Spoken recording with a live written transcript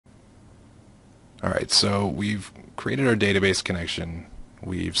Alright, so we've created our database connection.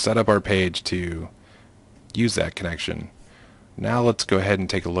 We've set up our page to use that connection. Now let's go ahead and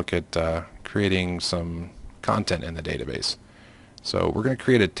take a look at creating some content in the database. So we're going to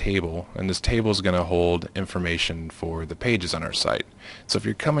create a table, and this table is going to hold information for the pages on our site. So if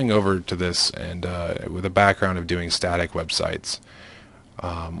you're coming over to this and with a background of doing static websites,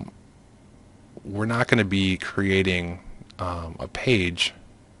 we're not going to be creating a page,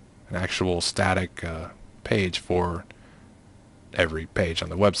 an actual static page for every page on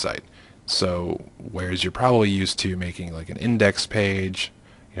the website. So whereas you're probably used to making like an index page,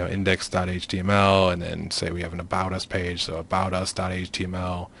 index.html, and then say we have an about us page, so about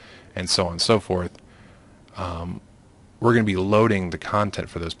us.html, and so on and so forth, we're going to be loading the content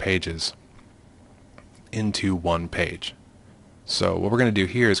for those pages into one page. So what we're going to do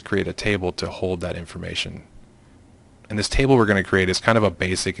here is create a table to hold that information. And this table we're going to create is kind of a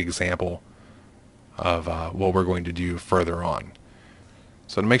basic example of what we're going to do further on.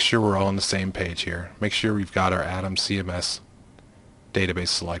 So to make sure we're all on the same page here, make sure we've got our Atom CMS database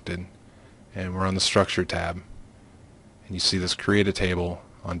selected, and we're on the Structure tab, and you see this Create a Table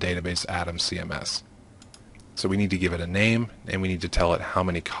on Database Atom CMS. So we need to give it a name, and we need to tell it how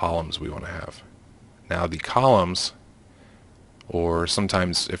many columns we want to have. Now the columns, or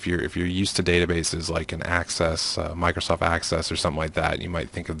sometimes if you're used to databases like an Access, Microsoft Access or something like that, you might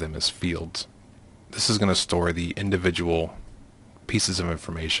think of them as fields. This is going to store the individual pieces of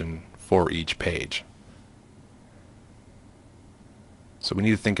information for each page. So we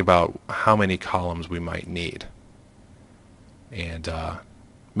need to think about how many columns we might need. And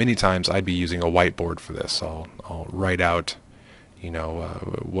many times I'd be using a whiteboard for this. I'll write out,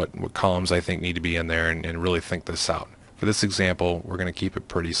 what columns I think need to be in there and really think this out. For this example, we're going to keep it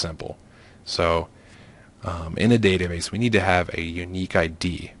pretty simple. So in a database, we need to have a unique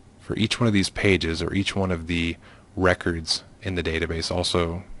ID for each one of these pages, or each one of the records in the database,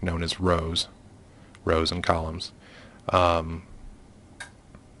 also known as rows and columns.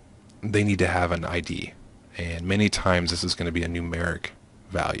 They need to have an ID, and many times this is going to be a numeric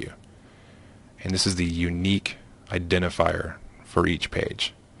value, and this is the unique identifier for each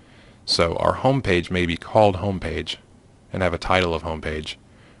page. So our home page may be called home page and have a title of home page,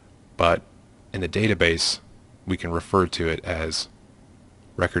 but in the database we can refer to it as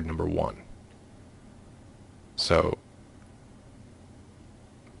record number 1. So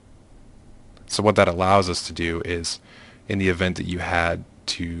what that allows us to do is, in the event that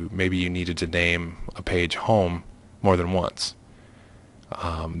maybe you needed to name a page home more than once,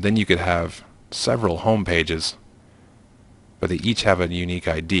 then you could have several home pages, but they each have a unique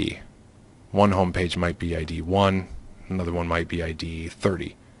ID. One home page might be ID 1, another one might be ID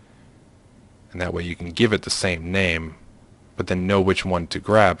 30. And that way you can give it the same name, but then know which one to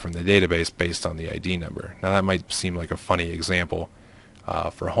grab from the database based on the ID number. Now that might seem like a funny example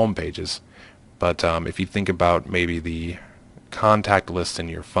for home pages, but if you think about maybe the contact list in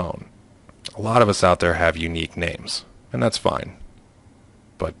your phone, a lot of us out there have unique names, and that's fine.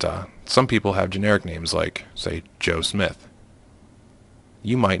 But some people have generic names like, say, Joe Smith.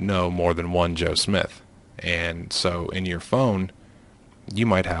 You might know more than one Joe Smith, and so in your phone you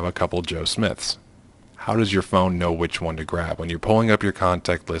might have a couple Joe Smiths. How does your phone know which one to grab? When you're pulling up your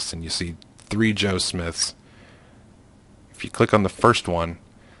contact list and you see 3 Joe Smiths, if you click on the first one,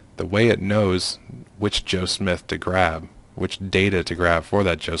 the way it knows which Joe Smith to grab, which data to grab for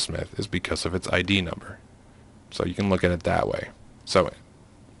that Joe Smith, is because of its ID number. So you can look at it that way. So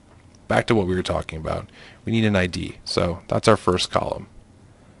back to what we were talking about. We need an ID. So that's our first column.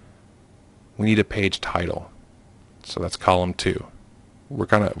 We need a page title. So that's column 2. We're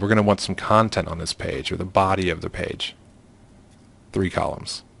gonna want some content on this page, or the body of the page. 3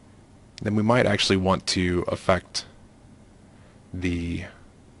 columns. Then we might actually want to affect the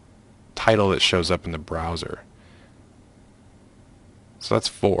title that shows up in the browser. So that's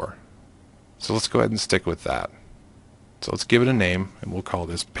 4. So let's go ahead and stick with that. So let's give it a name, and we'll call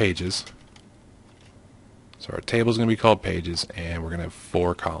this pages. So our table is going to be called pages, and we're going to have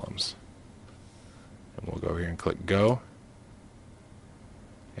 4 columns. And we'll go here and click go.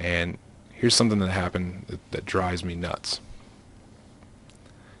 And here's something that happened that drives me nuts.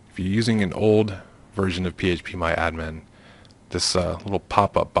 If you're using an old version of PhpMyAdmin, this little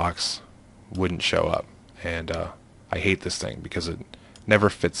pop-up box wouldn't show up, and I hate this thing because it never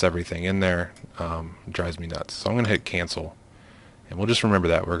fits everything in there. It drives me nuts. So I'm going to hit cancel, and we'll just remember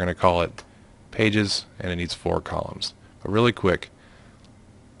that we're going to call it pages, and it needs 4 columns. But really quick,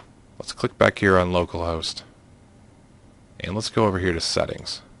 let's click back here on localhost, and let's go over here to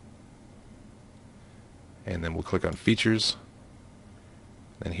settings, and then we'll click on features,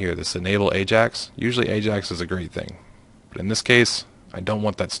 And here, this enable Ajax. Usually Ajax is a great thing, but in this case, I don't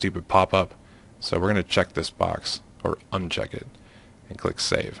want that stupid pop-up, so we're going to check this box, or uncheck it, and click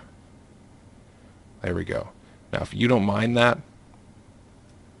Save. There we go. Now, if you don't mind that,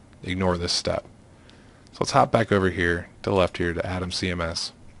 ignore this step. So let's hop back over here to the left here to Atom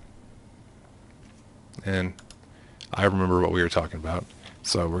CMS. And I remember what we were talking about.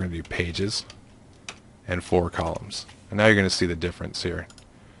 So we're going to do pages and 4 columns. And now you're going to see the difference here.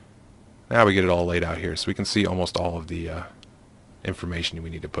 Now we get it all laid out here, so we can see almost all of the information we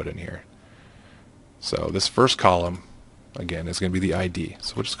need to put in here. So this first column, again, is going to be the ID.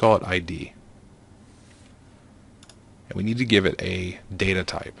 So we'll just call it ID. And we need to give it a data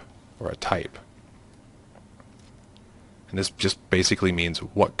type, or a type. And this just basically means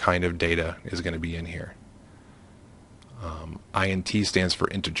what kind of data is going to be in here. INT stands for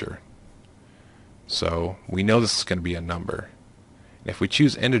integer. So we know this is going to be a number. And if we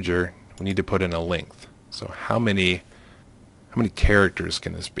choose integer, we need to put in a length. So how many characters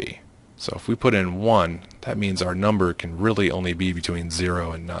can this be? So if we put in 1, that means our number can really only be between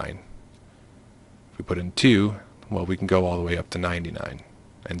 0 and 9. If we put in 2, well, we can go all the way up to 99,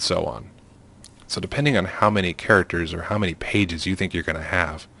 and so on. So depending on how many characters or how many pages you think you're going to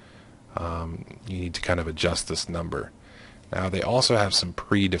have, you need to kind of adjust this number. Now they also have some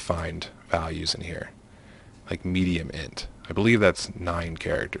predefined values in here, like medium int. I believe that's 9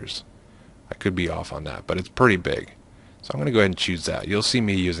 characters. I could be off on that, but it's pretty big. So I'm going to go ahead and choose that. You'll see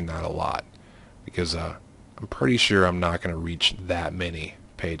me using that a lot because I'm pretty sure I'm not going to reach that many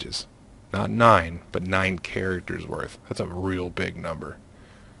pages. Not 9, but 9 characters worth. That's a real big number.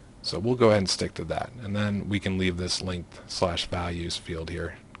 So we'll go ahead and stick to that. And then we can leave this length/values field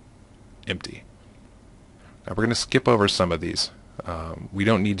here empty. Now we're going to skip over some of these. We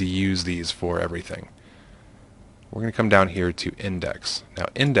don't need to use these for everything. We're going to come down here to index. Now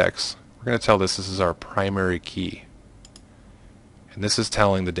index, we're going to tell this is our primary key. And this is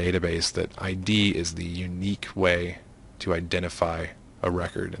telling the database that ID is the unique way to identify a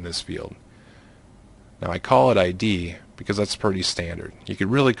record in this field. Now I call it ID because that's pretty standard. You could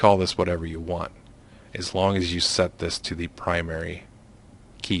really call this whatever you want as long as you set this to the primary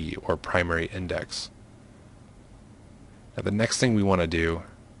key or primary index. Now the next thing we want to do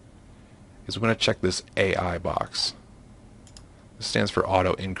is we want to check this AI box. This stands for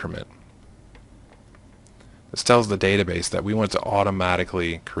auto increment. This tells the database that we want to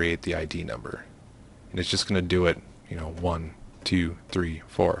automatically create the ID number. And it's just going to do it, 1, 2, 3,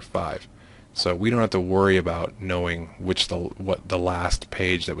 4, 5. So we don't have to worry about knowing what the last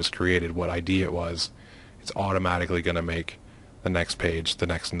page that was created, what ID it was. It's automatically going to make the next page the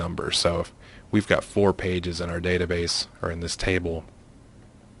next number. So if we've got 4 pages in our database or in this table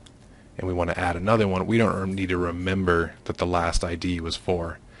and we want to add another one, we don't need to remember that the last ID was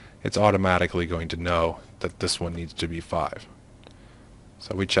 4. It's automatically going to know that this one needs to be 5.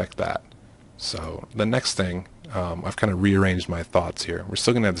 So we check that. So the next thing, I've kind of rearranged my thoughts here. We're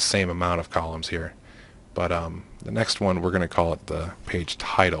still going to have the same amount of columns here, but the next one we're going to call it the page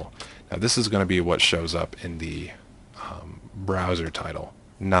title. Now this is going to be what shows up in the browser title,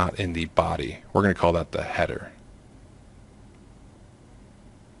 not in the body. We're going to call that the header.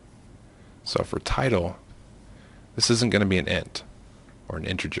 So for title, this isn't going to be an int or an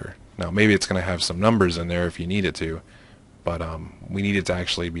integer. Now maybe it's going to have some numbers in there if you need it to, but we need it to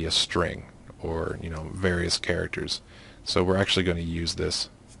actually be a string or various characters. So we're actually going to use this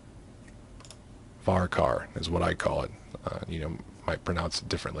varchar is what I call it. Might pronounce it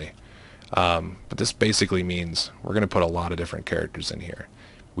differently. But this basically means we're going to put a lot of different characters in here.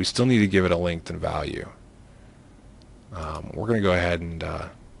 We still need to give it a length and value. We're going to go ahead and I'm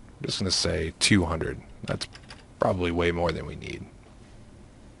just going to say 200. That's probably way more than we need.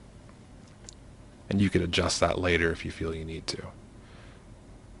 And you could adjust that later if you feel you need to.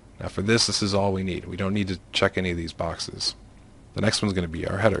 Now for this is all we need. We don't need to check any of these boxes. The next one's going to be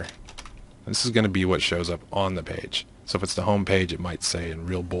our header. This is going to be what shows up on the page. So if it's the home page, it might say in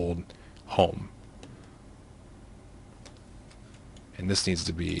real bold, home. And this needs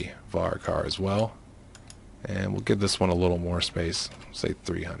to be varchar as well. And we'll give this one a little more space, say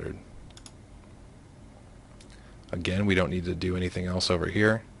 300. Again, we don't need to do anything else over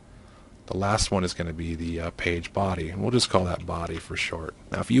here. The last one is going to be the page body, and we'll just call that body for short.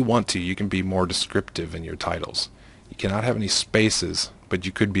 Now if you want to, you can be more descriptive in your titles. You cannot have any spaces, but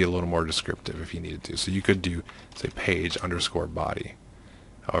you could be a little more descriptive if you needed to. So you could do, say, page_body.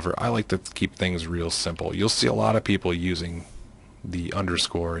 However, I like to keep things real simple. You'll see a lot of people using the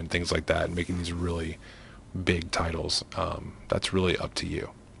underscore and things like that and making these really big titles. That's really up to you.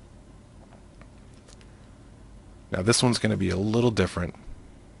 Now this one's going to be a little different.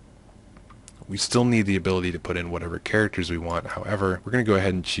 We still need the ability to put in whatever characters we want. However, we're going to go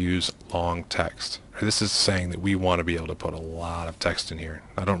ahead and choose long text. This is saying that we want to be able to put a lot of text in here.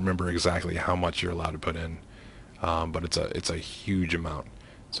 I don't remember exactly how much you're allowed to put in, but it's a huge amount.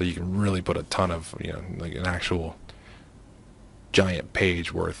 So you can really put a ton of, like an actual giant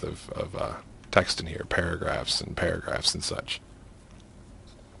page worth of text in here, paragraphs and such.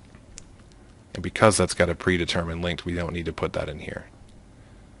 And because that's got a predetermined length, we don't need to put that in here.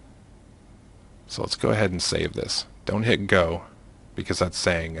 So let's go ahead and save this. Don't hit go, because that's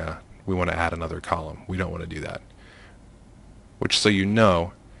saying we want to add another column. We don't want to do that. Which, so you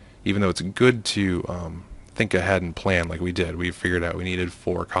know, even though it's good to think ahead and plan like we did, we figured out we needed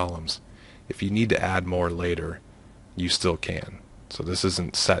 4 columns. If you need to add more later, you still can. So this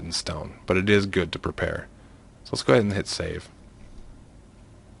isn't set in stone, but it is good to prepare. So let's go ahead and hit save.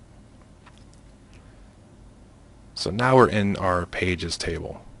 So now we're in our pages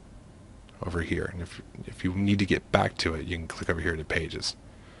table over here, and if you need to get back to it, you can click over here to pages,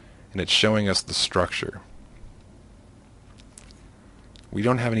 and it's showing us the structure. We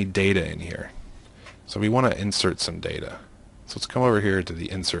don't have any data in here, so we want to insert some data. So let's come over here to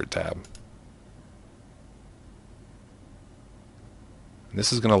the Insert tab, and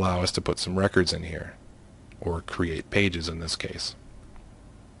this is going to allow us to put some records in here, or create pages in this case.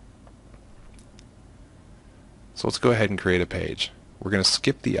 So let's go ahead and create a page. We're going to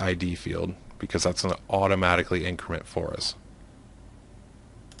skip the ID field because that's going to automatically increment for us.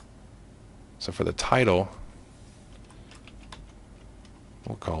 So for the title,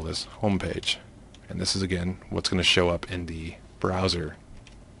 we'll call this homepage. And this is again what's going to show up in the browser.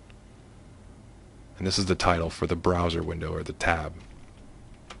 And this is the title for the browser window or the tab.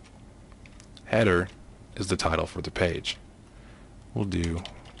 Header is the title for the page. We'll do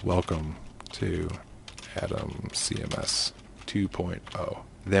Welcome to Atom CMS 2.0.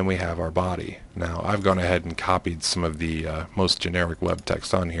 Then we have our body. Now I've gone ahead and copied some of the most generic web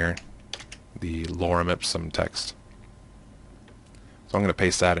text on here, the lorem ipsum text. So I'm going to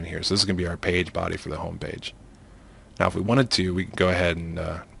paste that in here. So this is going to be our page body for the home page. Now if we wanted to, we can go ahead and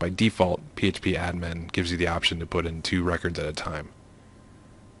by default PhpMyAdmin gives you the option to put in 2 records at a time.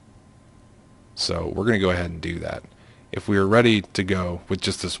 So we're going to go ahead and do that. If we were ready to go with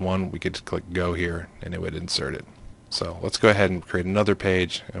just this one, we could click go here and it would insert it. So let's go ahead and create another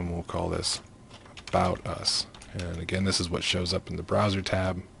page, and we'll call this About Us. And again, this is what shows up in the browser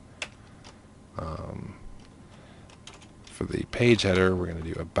tab. For the page header, we're going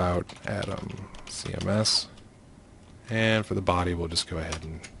to do About Atom CMS. And for the body, we'll just go ahead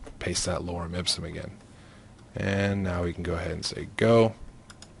and paste that lorem ipsum again. And now we can go ahead and say go.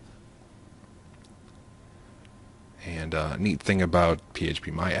 And a neat thing about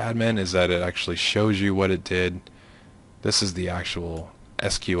PhpMyAdmin is that it actually shows you what it did. This is the actual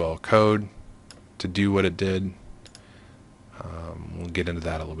SQL code to do what it did. We'll get into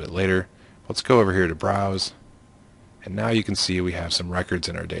that a little bit later. Let's go over here to Browse, and now you can see we have some records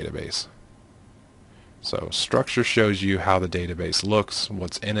in our database. So structure shows you how the database looks,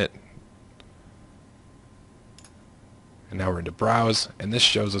 what's in it. And now we're into Browse, and this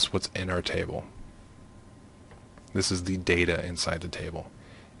shows us what's in our table. This is the data inside the table.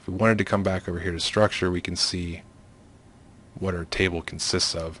 If we wanted to come back over here to structure, we can see what our table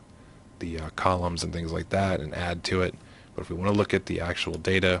consists of, the columns and things like that, and add to it. But if we want to look at the actual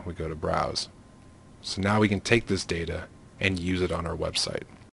data, we go to Browse. So now we can take this data and use it on our website.